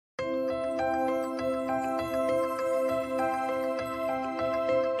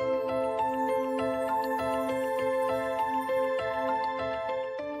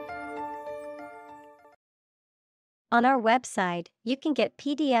On our website, you can get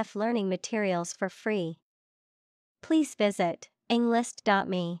PDF learning materials for free. Please visit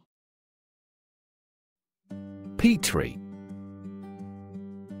englist.me. Petri.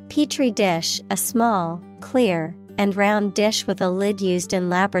 Petri dish, a small, clear, and round dish with a lid used in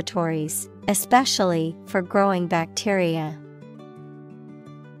laboratories, especially for growing bacteria.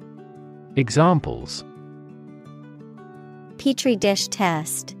 Examples: Petri dish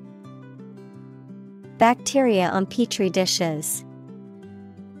test. Bacteria on Petri dishes.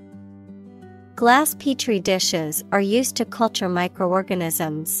 Glass Petri dishes are used to culture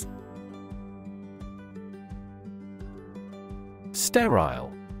microorganisms.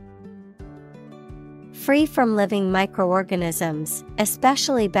 Sterile. Free from living microorganisms,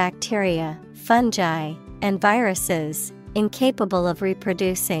 especially bacteria, fungi, and viruses, incapable of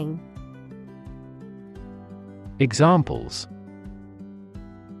reproducing. Examples: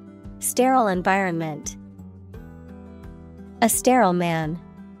 Sterile environment. A sterile man.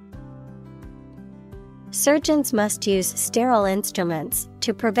 Surgeons must use sterile instruments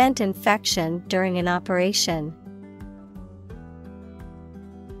to prevent infection during an operation.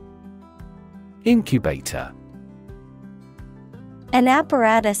 Incubator. An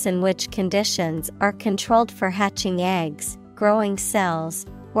apparatus in which conditions are controlled for hatching eggs, growing cells,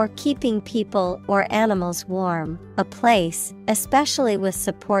 or keeping people or animals warm, a place, especially with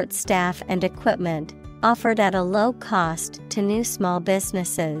support staff and equipment, offered at a low cost to new small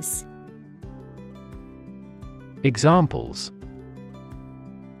businesses. Examples: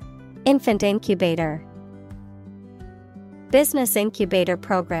 Infant incubator. Business incubator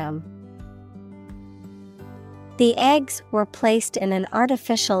program. The eggs were placed in an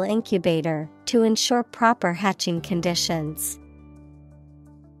artificial incubator to ensure proper hatching conditions.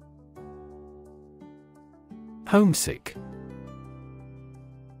 Homesick.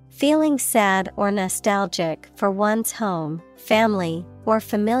 Feeling sad or nostalgic for one's home, family, or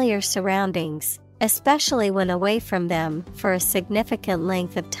familiar surroundings, especially when away from them for a significant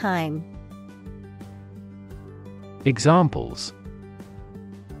length of time. Examples: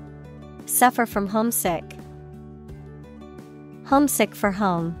 Suffer from homesick. Homesick for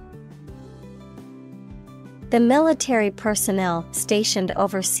home. The military personnel stationed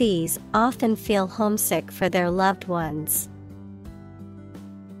overseas often feel homesick for their loved ones.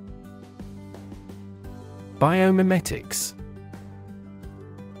 Biomimetics.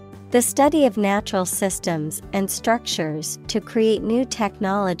 The study of natural systems and structures to create new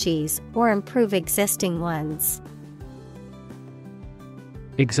technologies or improve existing ones.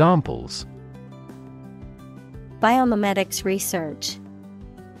 Examples: Biomimetics research.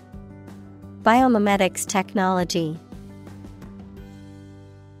 Biomimetics technology.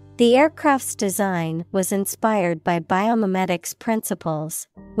 The aircraft's design was inspired by biomimetics principles,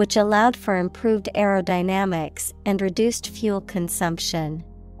 which allowed for improved aerodynamics and reduced fuel consumption.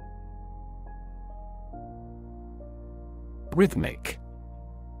 Rhythmic.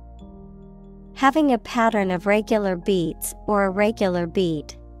 Having a pattern of regular beats or a regular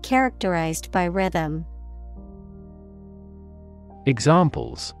beat, characterized by rhythm.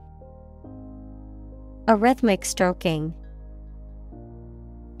 Examples: A rhythmic stroking.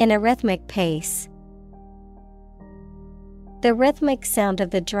 In a rhythmic pace. The rhythmic sound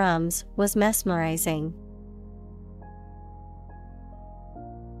of the drums was mesmerizing.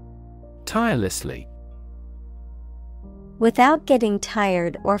 Tirelessly. Without getting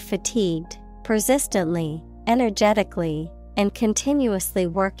tired or fatigued, persistently, energetically, and continuously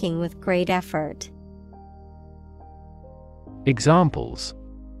working with great effort. Examples: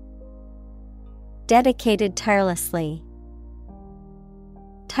 Dedicated tirelessly.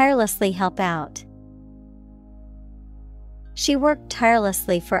 Tirelessly help out. She worked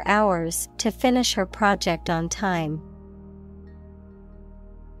tirelessly for hours to finish her project on time.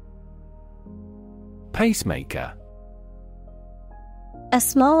 Pacemaker. A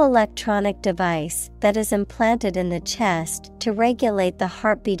small electronic device that is implanted in the chest to regulate the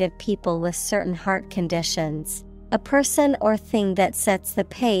heartbeat of people with certain heart conditions. A person or thing that sets the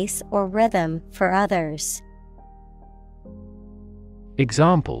pace or rhythm for others.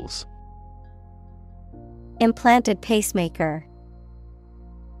 Examples: Implanted pacemaker.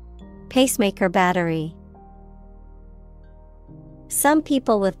 Pacemaker battery. Some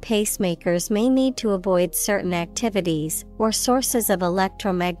people with pacemakers may need to avoid certain activities or sources of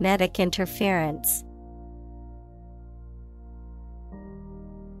electromagnetic interference.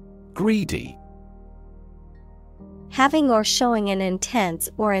 Greedy. Having or showing an intense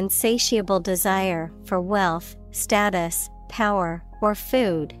or insatiable desire for wealth, status, power, or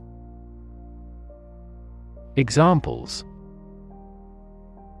food. Examples: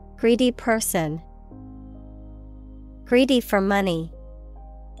 Greedy person. greedy for money.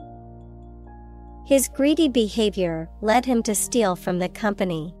 His greedy behavior led him to steal from the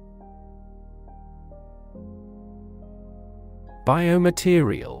company.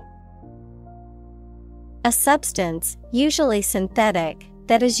 Biomaterial. A substance, usually synthetic,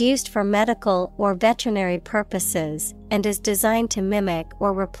 that is used for medical or veterinary purposes and is designed to mimic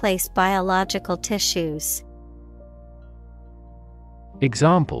or replace biological tissues.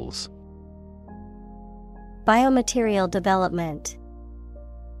 Examples: Biomaterial development,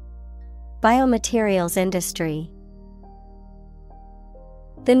 biomaterials industry.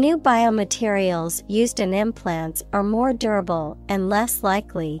 The new biomaterials used in implants are more durable and less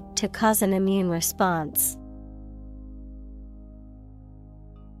likely to cause an immune response.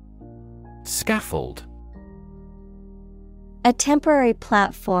 Scaffold. A temporary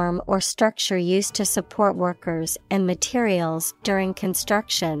platform or structure used to support workers and materials during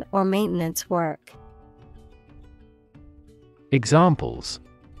construction or maintenance work. Examples: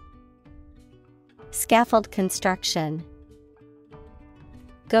 Scaffold construction.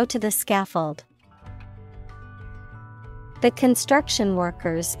 Go to the scaffold. The construction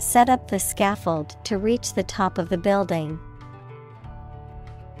workers set up the scaffold to reach the top of the building.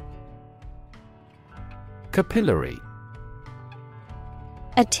 Capillary.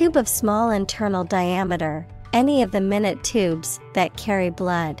 A tube of small internal diameter, any of the minute tubes that carry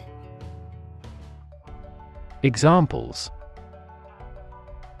blood. Examples: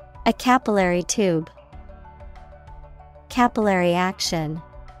 A capillary tube. Capillary action.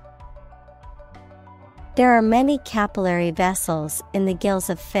 There are many capillary vessels in the gills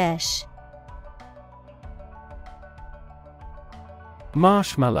of fish.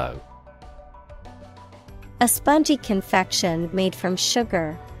 Marshmallow. A spongy confection made from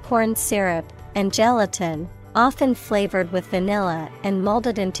sugar, corn syrup, and gelatin, often flavored with vanilla and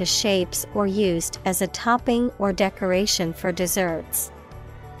molded into shapes or used as a topping or decoration for desserts.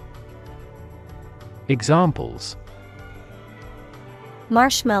 Examples: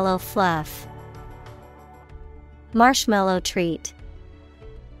 Marshmallow fluff. Marshmallow treat.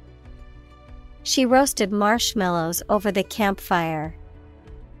 She roasted marshmallows over the campfire.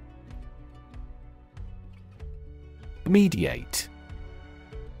 Mediate.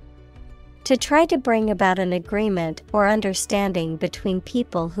 To try to bring about an agreement or understanding between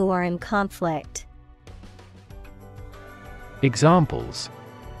people who are in conflict. Examples: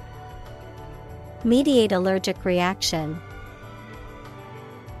 Mediate allergic reaction.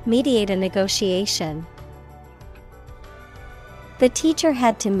 Mediate a negotiation. The teacher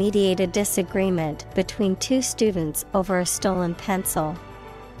had to mediate a disagreement between two students over a stolen pencil.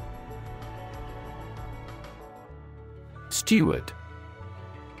 Steward.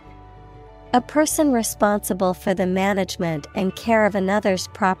 A person responsible for the management and care of another's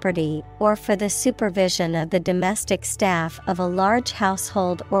property or for the supervision of the domestic staff of a large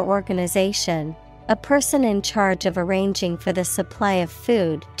household or organization. A person in charge of arranging for the supply of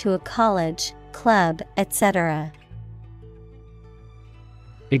food to a college, club, etc.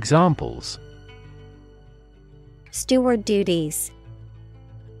 Examples: Steward duties.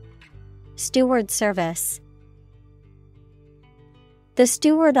 Steward service. The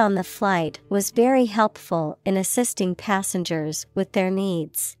steward on the flight was very helpful in assisting passengers with their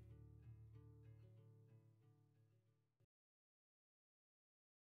needs.